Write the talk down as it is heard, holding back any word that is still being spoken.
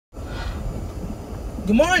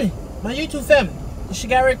Good morning, my YouTube family. It's your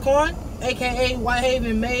guy Raekwon, aka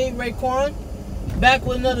Whitehaven Made Raekwon, back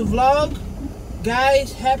with another vlog.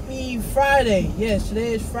 Guys, happy Friday. Yes,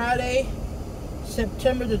 today is Friday,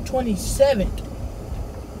 September the 27th.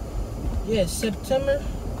 Yes, September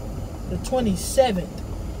the 27th,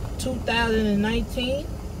 2019.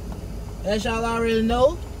 As y'all already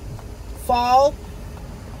know, fall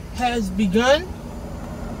has begun.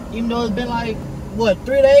 Even though it's been like, what,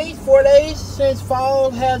 3 days, 4 days since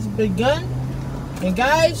fall has begun. And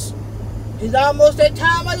guys, it's almost that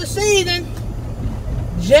time of the season.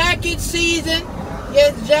 Jacket season.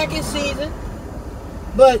 Yes, jacket season.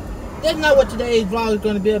 But that's not what today's vlog is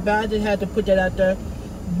going to be about. I just had to put that out there.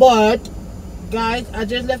 But, guys, I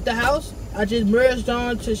just left the house. I just merged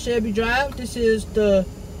on to Shelby Drive. This is the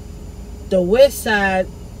west side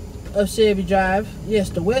of Shelby Drive. Yes,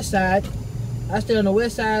 the west side. I stay on the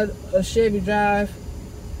west side of Shelby Drive,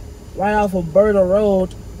 right off of Berta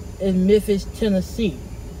Road in Memphis, Tennessee.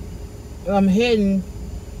 And I'm heading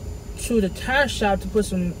to the tire shop to put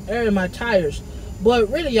some air in my tires. But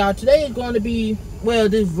really, y'all, today is going to be, well,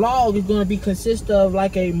 this vlog is going to be consist of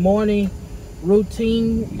like a morning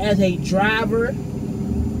routine as a driver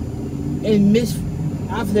in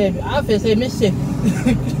Mississippi.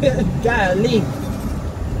 Golly.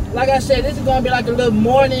 Like I said, this is going to be like a little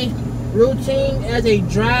morning routine as a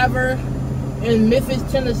driver in Memphis,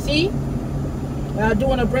 Tennessee. And I do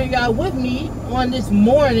want to bring y'all with me on this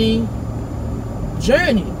morning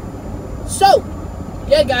journey. So,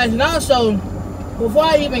 yeah, guys, and also, before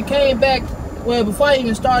I even came back, well, before I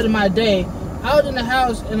even started my day, I was in the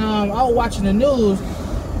house and I was watching the news.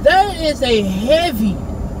 There is a heavy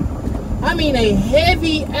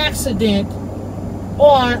accident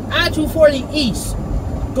on I-240 East,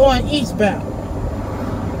 going eastbound.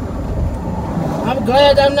 I'm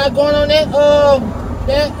glad I'm not going on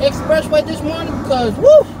that expressway this morning because,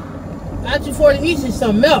 woo, I-240 East is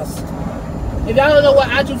something else. If y'all don't know what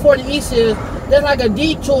I-240 East is, that's like a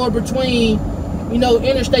detour between,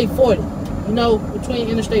 Interstate 40. Between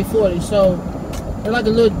Interstate 40. So, it's like a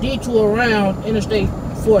little detour around Interstate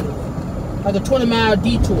 40. Like a 20-mile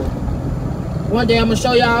detour. One day I'm going to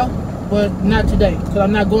show y'all, but not today because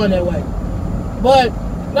I'm not going that way. But,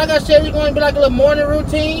 like I said, it's going to be like a little morning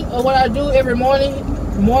routine of what I do every morning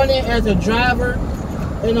as a driver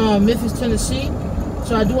in Memphis, Tennessee.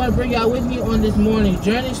 So I do want to bring y'all with me on this morning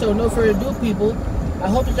journey. So no further ado, people. I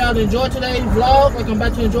hope that y'all enjoyed today's vlog, like I'm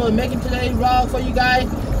about to enjoy making today's vlog for you guys.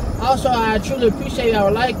 Also, I truly appreciate y'all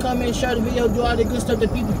like, comment, share the video, do all the good stuff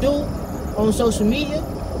that people do on social media.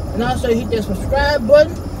 And also hit that subscribe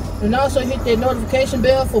button. And also hit that notification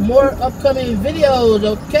bell for more upcoming videos.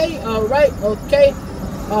 Okay? Alright, okay.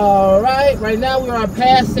 Alright, right now we are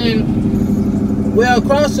crossing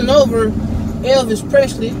over Elvis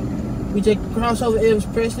Presley. We just crossed over Elvis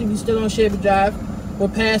Presley. We still on Shelby Drive. We're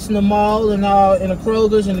passing the mall and the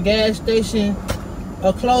Kroger's and the gas station.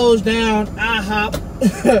 A closed down IHOP.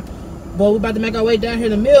 But we're about to make our way down here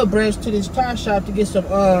to Mill Branch to this tire shop to get some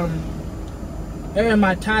air in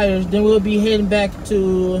my tires. Then we'll be heading back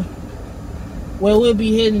to, we'll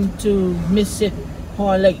be heading to Mississippi,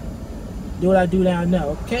 Horn Lake. Do what I do down there.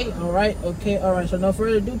 Okay, alright, okay, alright. So no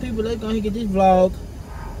further ado, people, let's go ahead and get this vlog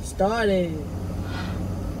started.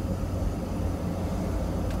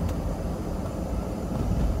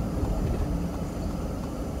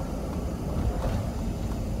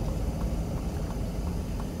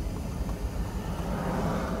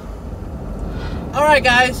 Alright,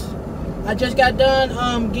 guys, I just got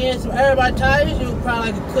done getting some air in my tires. It was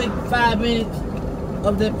probably like a quick 5 minutes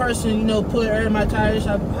of that person, putting air in my tires.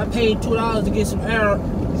 I paid $2 to get some air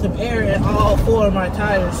in all 4 of my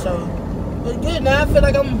tires. So it's good now. I feel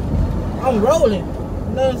like I'm rolling.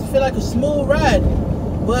 I feel like a smooth ride.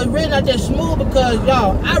 But it's really not that smooth because,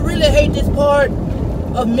 y'all, I really hate this part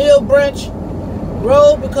of Mill Branch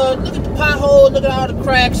Road because look at the potholes, look at all the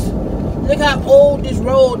cracks. Look how old this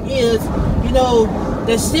road is.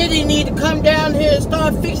 The city need to come down here and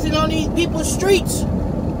start fixing on these people's streets.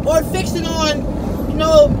 Or fixing on,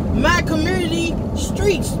 my community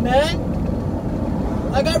streets, man.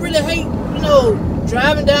 Like, I really hate,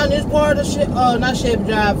 driving down this part of not Shelby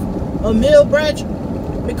Drive, Mill Branch,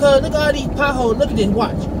 because look at all these potholes. Look at this,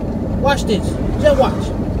 watch. Watch this, just watch.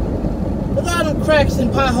 Look at all them cracks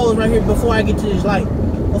and potholes right here before I get to this light.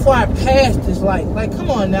 Before I pass this light. Like, come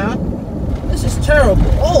on now. This is terrible.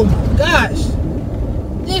 Oh my gosh.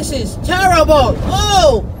 This is terrible.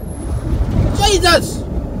 Oh, Jesus.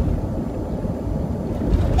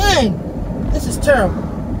 Man, this is terrible.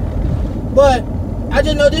 But I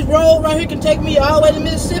just know this road right here can take me all the way to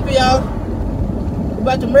Mississippi, y'all. We're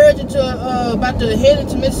about to merge into, about to head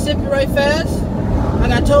into Mississippi right fast.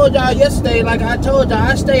 like I told y'all yesterday, like I told y'all,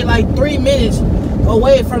 I stay like 3 minutes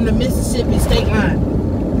away from the Mississippi state line.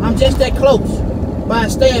 I'm just that close, but I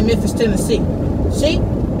stay in Memphis, Tennessee. See?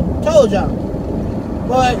 Told y'all.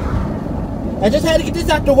 But I just had to get this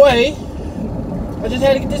out the way. You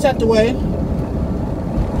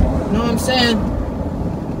know what I'm saying?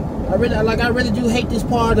 I really do hate this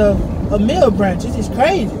part of Mill Branch. This is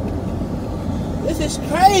crazy. This is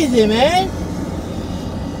crazy, man.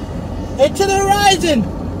 And to the horizon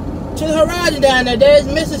down there is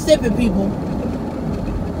Mississippi, people.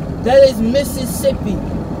 That is Mississippi. You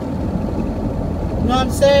know what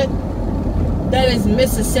I'm saying? That is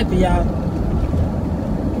Mississippi, y'all.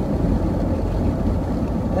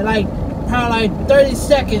 And like probably like 30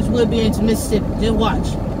 seconds we'll be into Mississippi. Just watch.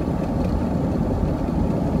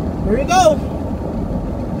 Here we go.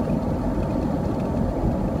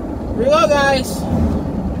 Here we go, guys.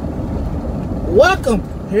 Welcome.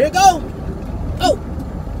 Here we go. Oh,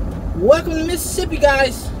 welcome to Mississippi,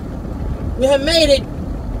 guys. We have made it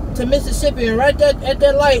to Mississippi, and right there at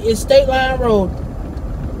that light is State Line Road.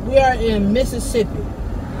 We are in Mississippi.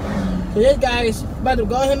 So this guy's about to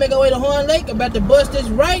go ahead and make our way to Horn Lake. About to bust this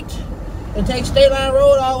right and take State Line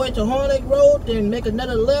Road all the way to Horn Lake Road, then make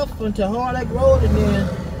another left into Horn Lake Road, and then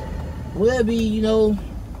we'll be, you know,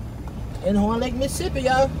 in Horn Lake, Mississippi,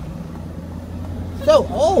 y'all. So,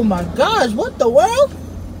 oh my gosh, what the world?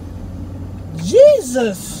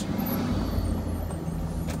 Jesus,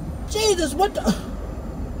 what the?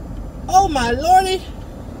 Oh my lordy,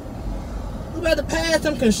 we about to pass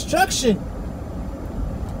some construction.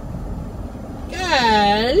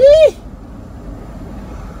 Golly,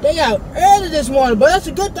 they out early this morning, but that's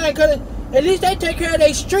a good thing, cause at least they take care of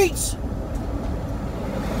their streets.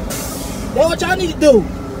 That's what y'all need to do.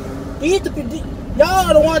 Y'all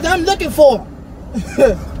are the ones I'm looking for.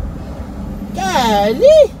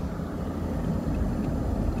 Golly,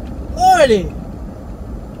 lordy,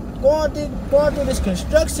 going through this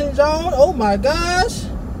construction zone. Oh my gosh,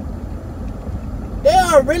 they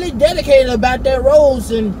are really dedicated about their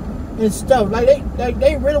roads and stuff. Like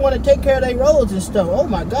they really want to take care of their roads and stuff. Oh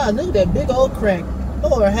my God, look at that big old crack.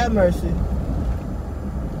 Lord have mercy.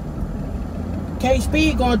 Can't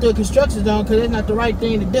speed going through a construction zone because it's not the right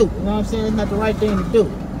thing to do. You know what I'm saying? It's not the right thing to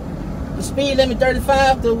do. The speed limit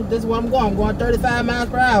 35, so this is where I'm going. I'm going 35 miles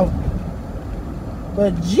per hour.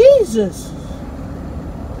 But Jesus,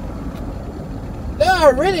 they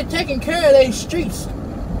are really taking care of their streets.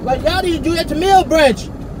 Like, y'all need to do that to Mill Branch.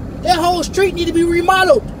 That whole street need to be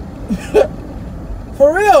remodeled.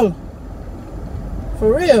 For real.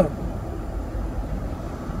 For real.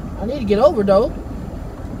 I need to get over, though.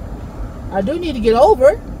 I do need to get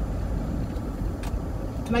over.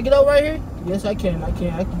 Can I get over right here? Yes, I can. I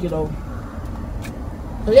can get over.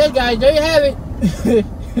 So, yes, guys, there you have it.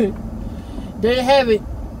 There you have it.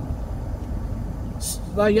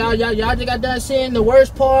 Like, y'all just got done seeing the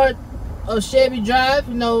worst part of Shelby Drive.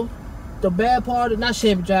 You know, the bad part of, not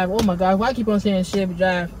Shelby Drive. Oh, my God. Why I keep on saying Shelby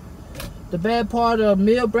Drive? The bad part of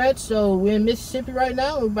Mill Branch. So, we're in Mississippi right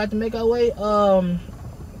now. We're about to make our way to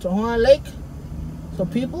Horn Lake. So,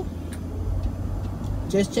 people,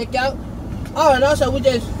 just check out. Oh, and also, we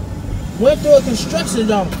just went through a construction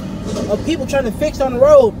zone of people trying to fix on the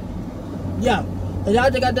road. Yeah. So y'all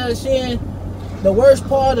just got done seeing the worst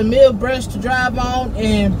part of Mill Branch to drive on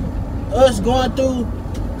and us going through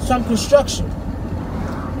some construction.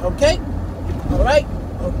 Okay? Alright?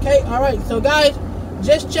 Okay, alright. So guys,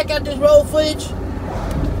 just check out this road footage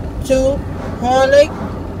to Horn Lake,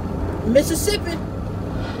 Mississippi.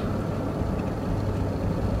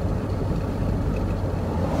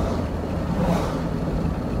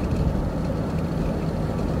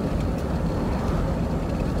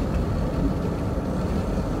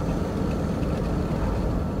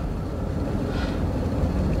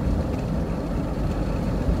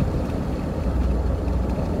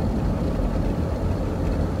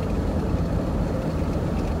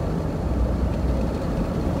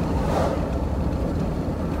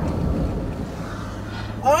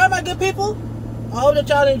 Alright, my good people, I hope that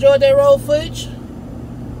y'all enjoyed that road footage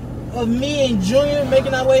of me and Junior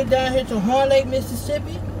making our way down here to Horn Lake,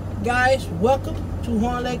 Mississippi. Guys, welcome to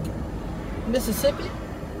Horn Lake, Mississippi.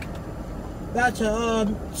 About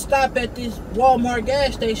to stop at this Walmart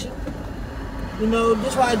gas station. You know, this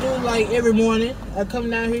is what I do like every morning. I come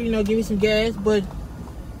down here, you know, give me some gas, but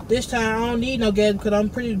this time I don't need no gas because I'm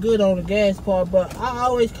pretty good on the gas part, but I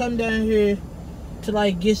always come down here to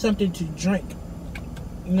like get something to drink.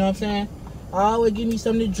 You know what I'm saying? I always give me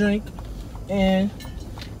something to drink, and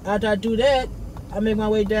after I do that, I make my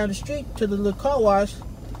way down the street to the little car wash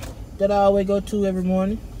that I always go to every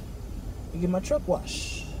morning and get my truck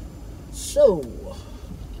washed. So,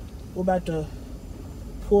 we're about to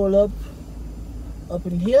pull up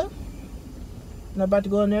in here. And I'm about to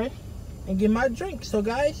go in there and get my drink. So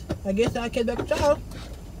guys, I guess I'll catch back with y'all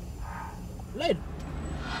later.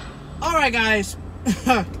 Alright guys,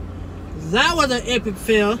 that was an epic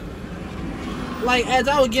fail. Like, as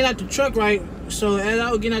I was getting out the truck, right? So as I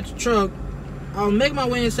was getting out the truck, I was making my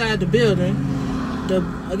way inside the building.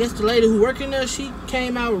 I guess the lady who working there, she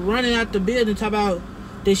came out running out the building, talking about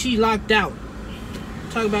that she locked out.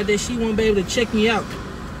 Talking about that she won't be able to check me out.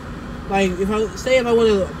 Like, if I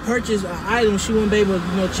wanted to purchase an item, she wouldn't be able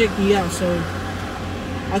to, check me out. So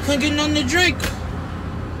I couldn't get nothing to drink.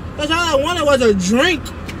 That's all I wanted was a drink.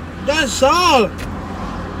 That's all.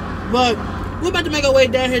 But we're about to make our way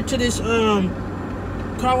down here to this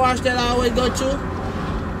car wash that I always go to.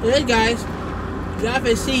 Hey guys, y'all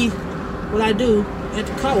can see what I do at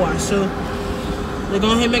the car wash. So we're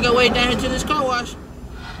going ahead and make our way down here to this car wash.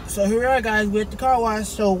 So here we are guys, we're at the car wash.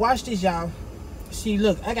 So watch this, y'all. See,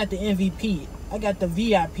 look, I got the MVP. I got the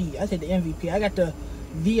VIP. I said the MVP. I got the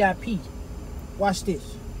VIP. Watch this.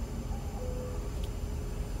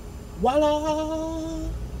 Voila!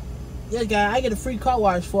 Yes, guys, I get a free car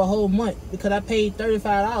wash for a whole month because I paid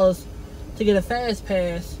 $35 to get a fast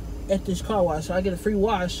pass at this car wash. So I get a free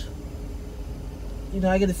wash.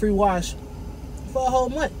 I get a free wash for a whole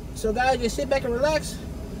month. So guys, just sit back and relax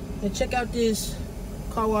and check out this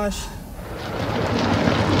car wash.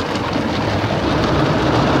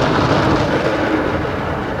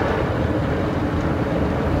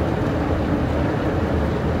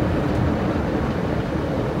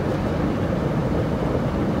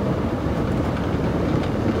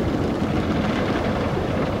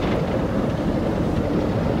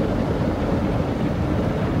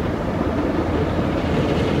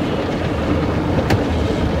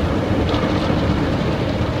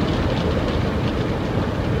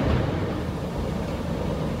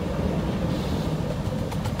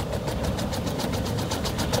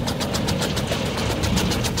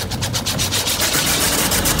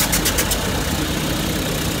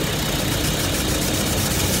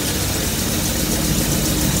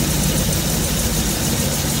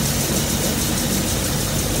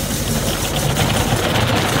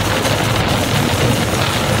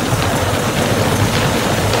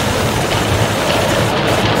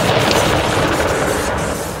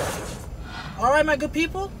 Alright, my good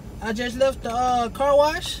people, I just left the car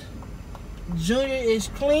wash. Junior is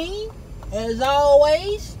clean as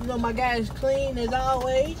always. My guy is clean as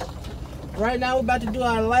always. Right now we're about to do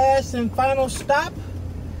our last and final stop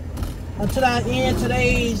until I end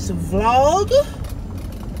today's vlog.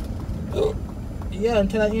 Yeah,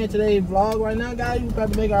 until I end today's vlog. Right now, guys, we're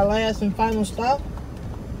about to make our last and final stop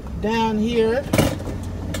down here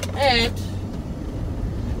at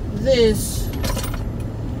this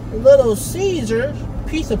Little Caesar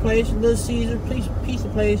pizza place. Little Caesar pizza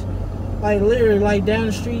place, like literally like down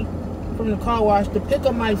the street from the car wash, to pick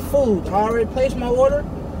up my food. I already placed my order.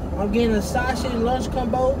 I'm getting a sausage lunch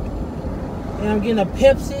combo and I'm getting a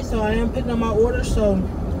Pepsi, so I am picking up my order. So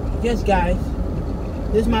yes guys,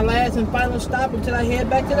 this is my last and final stop until I head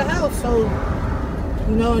back to the house. So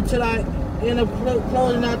until I end up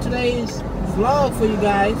closing out today's vlog for you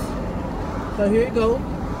guys. So here we go.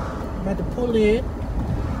 I'm about to pull in.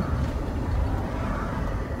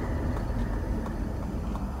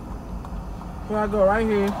 Here I go, right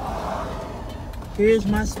here. Here's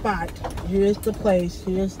my spot. Here's the place.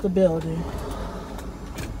 Here's the building.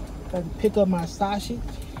 Got to pick up my sausage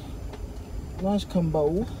lunch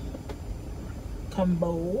combo. I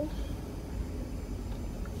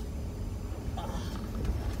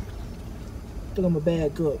think I'm a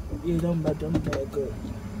bad cook. Yeah, I'm a bad cook.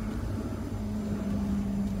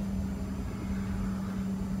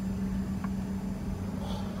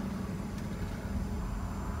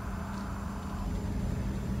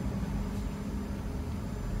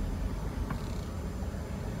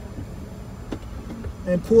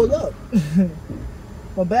 And pull up.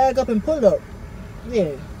 Or bag up and pull up.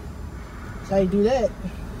 Yeah. That's how you do that.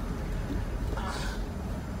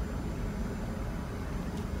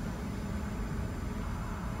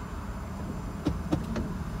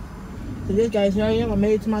 So this guys, here I am. I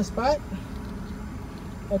made it to my spot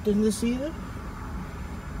at this Little Caesar.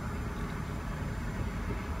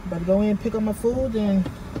 About to go in and pick up my food and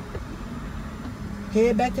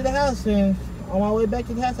head back to the house. And on my way back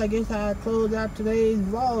to the house, I guess I close out today's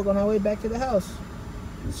vlog on our way back to the house.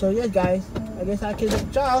 So yes guys, I guess I'll catch up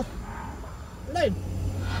with y'all later.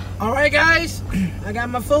 Alright guys, I got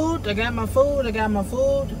my food. And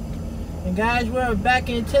guys, we're back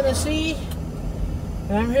in Tennessee.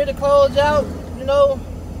 And I'm here to close out,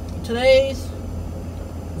 today's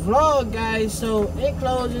vlog, guys. So in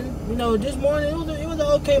closing, you know, this morning it was an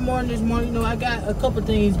okay morning this morning. You know, I got a couple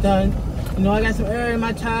things done. You know, I got some air in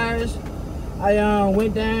my tires. I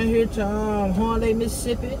went down here to Horn Lake,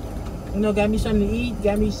 Mississippi. You know, got me something to eat,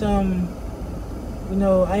 got me some, you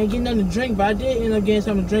know, I ain't getting nothing to drink, but I did end up getting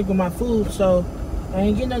something to drink with my food. So I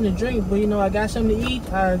ain't getting nothing to drink, but you know, I got something to eat.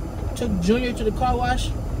 I took Junior to the car wash,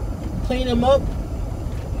 cleaned him up,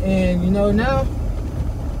 and you know, now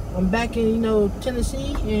I'm back in, you know,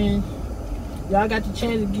 Tennessee, and y'all got the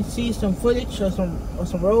chance to see some footage or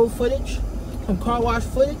some road footage, some car wash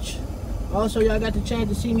footage. Also, y'all got the chance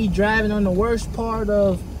to see me driving on the worst part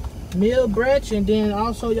of Mill Branch, and then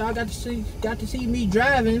also y'all got to see me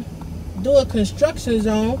driving through a construction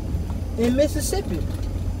zone in Mississippi.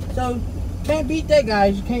 So can't beat that,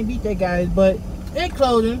 guys. You can't beat that, guys. But in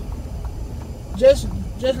closing, just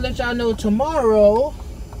let y'all know, tomorrow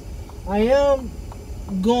I am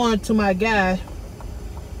going to my guy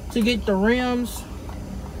to get the rims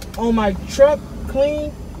on my truck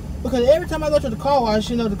clean, because every time I go to the car wash,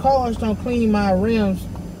 you know, the car wash don't clean my rims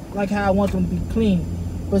like how I want them to be clean.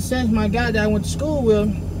 But since my guy that I went to school with,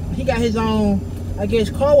 he got his own, I guess,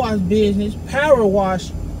 car wash business, power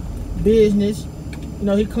wash business. You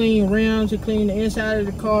know, he clean rims, he clean the inside of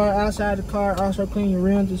the car, outside of the car, also clean your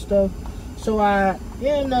rims and stuff. So I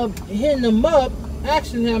ended up hitting him up,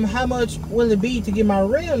 asking him how much will it be to get my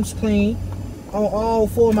rims clean on all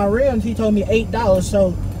 4 of my rims. He told me $8.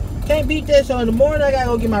 So can't beat that. So in the morning I gotta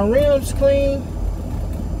go get my rims clean,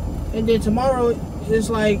 and then tomorrow it's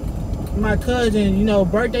like my cousin, you know,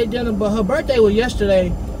 birthday dinner. But her birthday was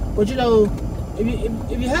yesterday. But you know,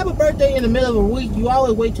 if you have a birthday in the middle of a week, you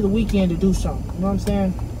always wait till the weekend to do something. You know what I'm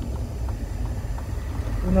saying?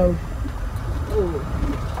 You know,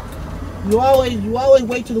 you always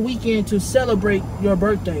wait till the weekend to celebrate your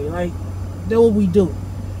birthday. Like, that's what we do.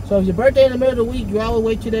 So if your birthday in the middle of the week, you always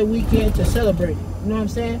wait till that weekend to celebrate it. You know what I'm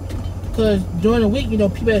saying? Because during the week, you know,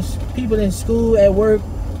 people in school, at work,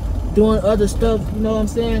 doing other stuff. You know what I'm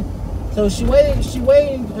saying? So she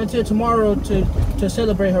waiting until tomorrow to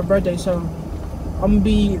celebrate her birthday. So I'm gonna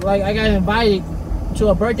be like, I got invited to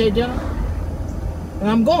a birthday dinner, and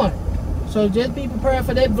I'm going. So just be prepared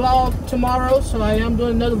for that vlog tomorrow. So I am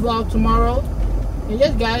doing another vlog tomorrow. And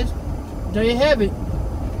yes, guys, there you have it.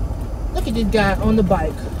 Look at this guy on the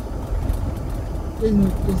bike.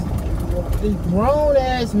 This grown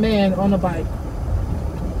ass man on the bike.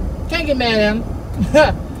 Can't get mad at him.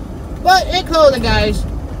 But in closing, guys,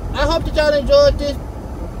 I hope that y'all enjoyed this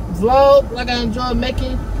vlog like I enjoyed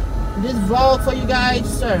making this vlog for you guys.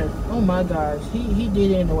 Sir, oh my gosh, he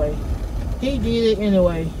did it anyway. He did it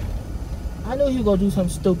anyway. I knew he was gonna do something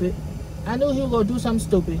stupid. I knew he was gonna do something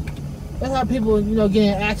stupid. That's how people, you know, get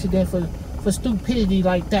in an accident for stupidity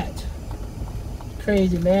like that.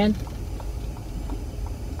 Crazy, man.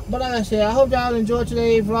 But like I said, I hope y'all enjoyed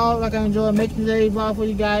today's vlog like I enjoyed making today's vlog for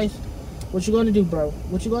you guys. What you gonna do, bro?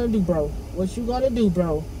 What you gonna do, bro? What you gonna do,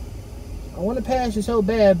 bro? I want to pass you so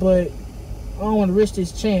bad, but I don't want to risk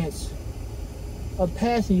this chance of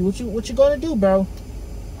passing you. What you gonna do, bro?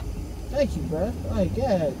 Thank you, bro. Like,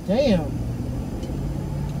 god damn.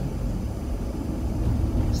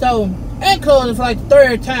 So, in closing for like the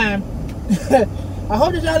 3rd time, I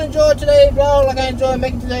hope that y'all enjoyed today's vlog like I enjoyed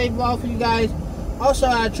making today's vlog for you guys. Also,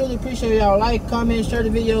 I truly appreciate y'all like, comment, share the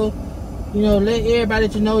video. You know, let everybody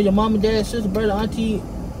that you know, your mom and dad, sister, brother, auntie,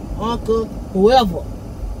 uncle, whoever.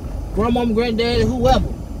 Grandmama, granddaddy, whoever.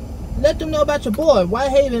 Let them know about your boy,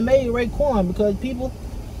 Whitehaven Made Raekwon, because people,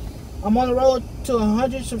 I'm on the road to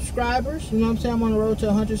 100 subscribers. You know what I'm saying? I'm on the road to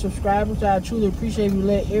 100 subscribers. So I truly appreciate you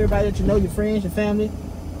let everybody that you know, your friends, your family,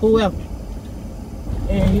 whoever.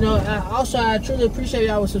 And you know, I truly appreciate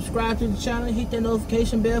y'all would subscribe to the channel, hit that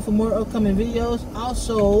notification bell for more upcoming videos.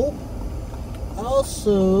 Also,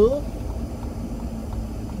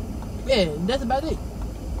 yeah, that's about it.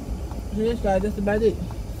 Yes, guys, that's about it.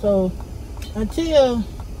 So, until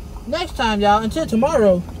next time, y'all, until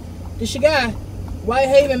tomorrow, this your guy,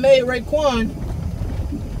 Whitehaven Made Raekwon,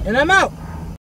 and I'm out.